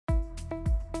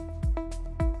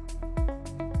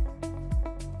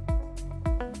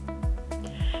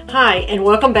Hi, and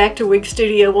welcome back to Wig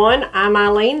Studio One. I'm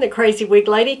Eileen, the crazy wig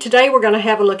lady. Today we're going to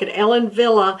have a look at Ellen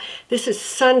Wille. This is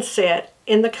Sunset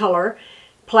in the color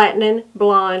Platin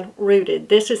Blonde Rooted.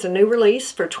 This is a new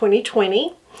release for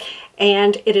 2020,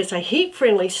 and it is a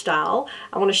heat-friendly style.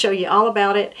 I want to show you all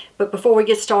about it, but before we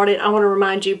get started, I want to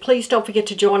remind you, please don't forget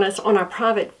to join us on our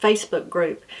private Facebook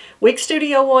group, Wig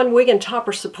Studio One Wig and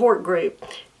Topper Support Group.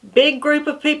 Big group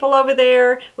of people over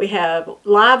there. We have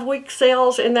live wig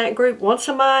sales in that group once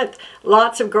a month.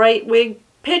 Lots of great wig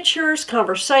pictures,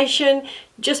 conversation.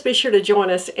 Just be sure to join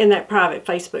us in that private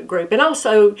Facebook group. And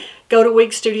also go to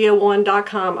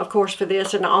wigstudio1.com, of course, for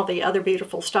this and all the other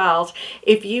beautiful styles.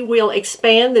 If you will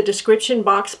expand the description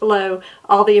box below,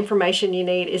 all the information you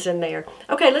need is in there.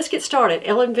 Okay, let's get started.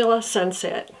 Ellen Wille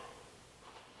Sunset.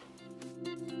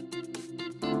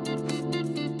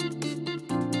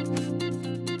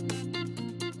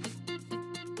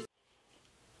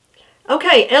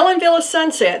 Okay, Ellen Wille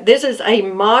Sunset. This is a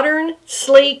modern,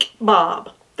 sleek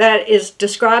bob. That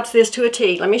describes this to a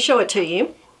T. Let me show it to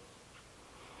you.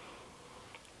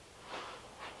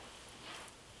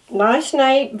 Nice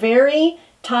nape, very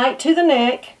tight to the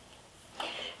neck.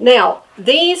 Now,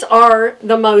 these are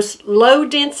the most low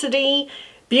density,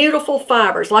 beautiful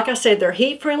fibers. Like I said, they're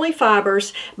heat-friendly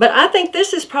fibers, but I think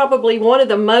this is probably one of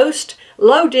the most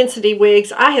low density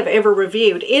wigs I have ever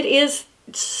reviewed. It is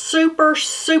super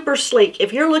sleek.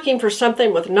 If you're looking for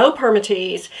something with no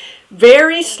permatease,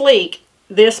 very sleek,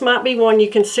 this might be one you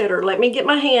consider. Let me get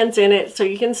my hands in it so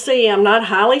you can see I'm not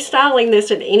highly styling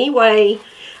this in any way.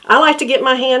 I like to get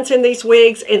my hands in these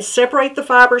wigs and separate the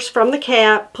fibers from the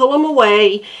cap, pull them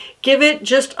away, give it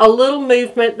just a little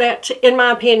movement. That, in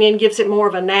my opinion, gives it more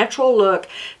of a natural look.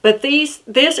 But this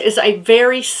is a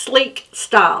very sleek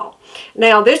style.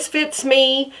 Now, this fits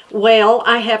me well.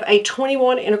 I have a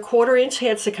 21¼ inch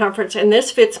head circumference, and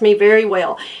this fits me very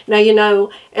well. Now, you know,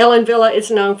 Ellen Wille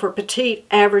is known for petite,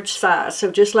 average size,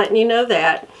 so just letting you know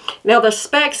that. Now, the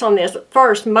specs on this,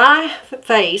 first, my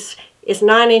face is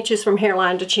 9 inches from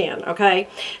hairline to chin, okay?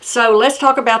 So let's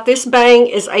talk about this bang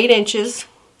is 8 inches.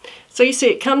 So you see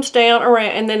it comes down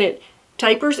around, and then it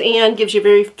tapers in, gives you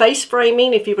very face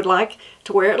framing if you would like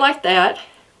to wear it like that.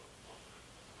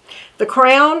 The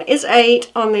crown is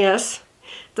 8 on this.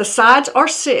 The sides are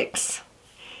 6.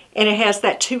 And it has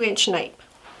that 2-inch nape.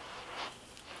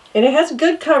 And it has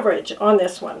good coverage on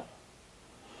this one.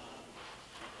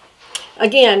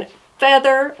 Again,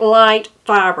 feather light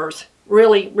fibers.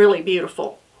 Really, really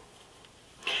beautiful.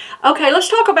 Okay, let's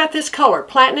talk about this color.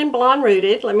 Platin Blonde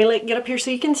Rooted. Let me get up here so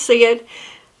you can see it.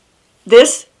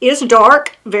 This is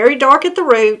dark, very dark at the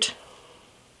root.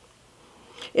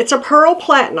 It's a pearl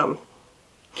platinum.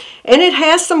 And it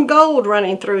has some gold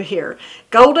running through here.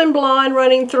 Golden blonde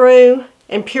running through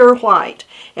and pure white.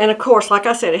 And of course, like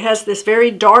I said, it has this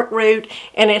very dark root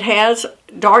and it has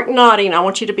dark knotting. I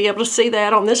want you to be able to see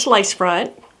that on this lace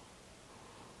front.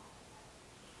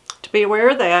 To be aware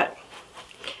of that.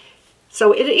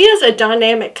 So it is a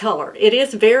dynamic color. It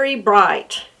is very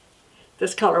bright,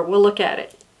 this color. We'll look at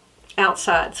it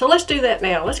outside. So let's do that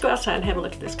now. Let's go outside and have a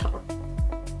look at this color.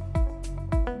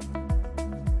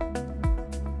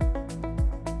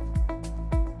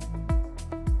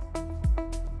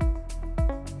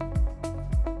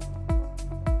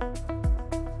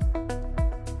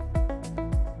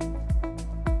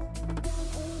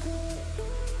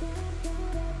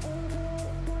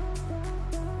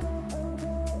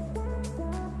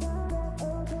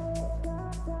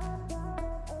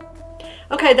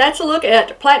 Okay, that's a look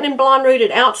at Platin Blonde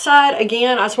Rooted outside.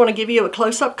 Again, I just want to give you a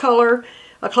close-up color,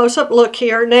 a close-up look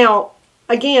here. Now,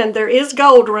 again, there is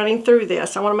gold running through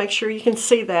this. I want to make sure you can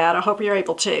see that. I hope you're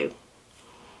able to.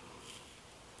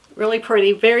 Really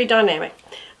pretty, very dynamic.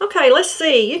 Okay, let's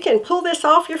see. You can pull this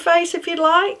off your face if you'd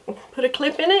like. Put a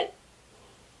clip in it.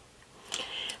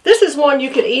 This is one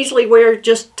you could easily wear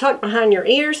just tucked behind your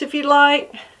ears if you'd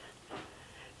like.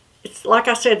 It's, like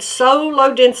I said, so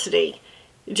low density.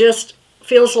 Just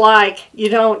feels like you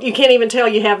can't even tell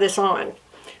you have this on.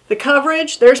 The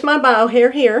coverage, there's my bow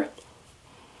hair here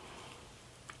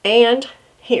and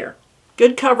here.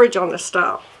 Good coverage on this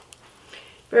style.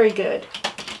 Very good.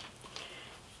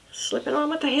 Slip it on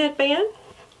with the headband.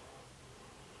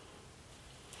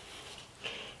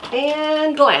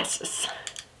 And glasses.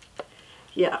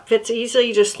 Yeah, fits easy.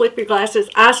 You just slip your glasses.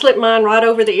 I slip mine right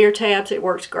over the ear tabs. It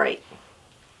works great.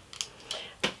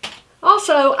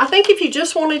 Also, I think if you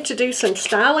just wanted to do some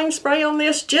styling spray on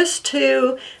this, just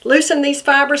to loosen these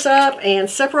fibers up and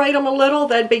separate them a little,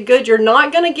 that'd be good. You're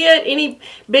not going to get any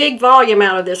big volume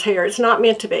out of this hair. It's not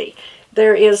meant to be.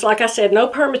 There is, like I said, no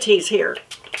permatease here.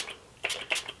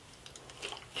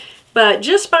 But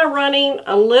just by running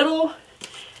a little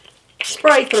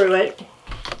spray through it,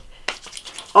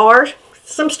 or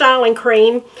some styling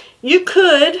cream. You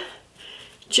could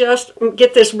just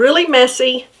get this really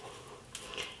messy,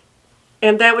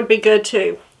 and that would be good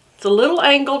too. It's a little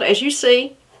angled, as you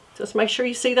see. Just make sure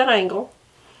you see that angle.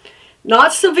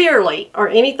 Not severely or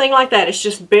anything like that. It's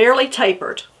just barely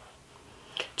tapered.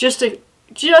 Just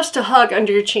to hug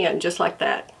under your chin, just like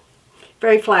that.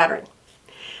 Very flattering.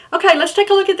 Okay, let's take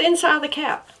a look at the inside of the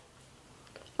cap.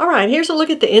 Alright, here's a look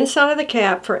at the inside of the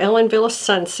cap for Ellen Wille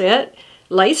Sunset.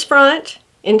 Lace front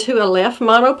into a left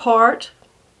mono part.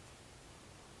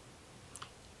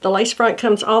 The lace front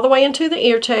comes all the way into the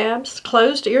ear tabs.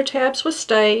 Closed ear tabs with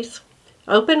stays.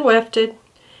 Open wefted.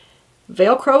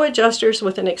 Velcro adjusters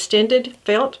with an extended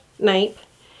felt nape.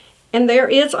 And there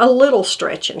is a little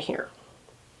stretch in here.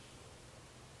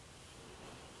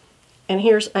 And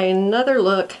here's another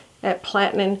look at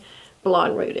Platin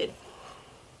Blonde Rooted.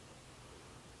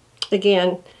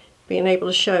 Again, being able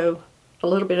to show a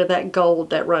little bit of that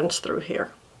gold that runs through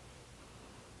here.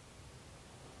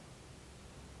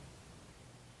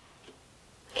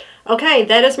 Okay,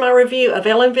 that is my review of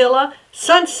Ellen Wille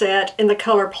Sunset in the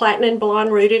color Platin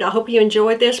Blonde Rooted. I hope you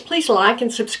enjoyed this. Please like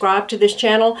and subscribe to this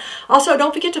channel. Also,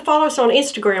 don't forget to follow us on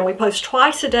Instagram. We post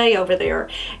twice a day over there.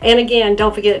 And again,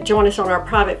 don't forget to join us on our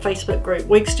private Facebook group,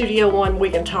 Wig Studio 1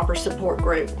 Wig and Topper Support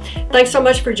Group. Thanks so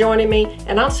much for joining me,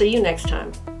 and I'll see you next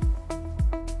time.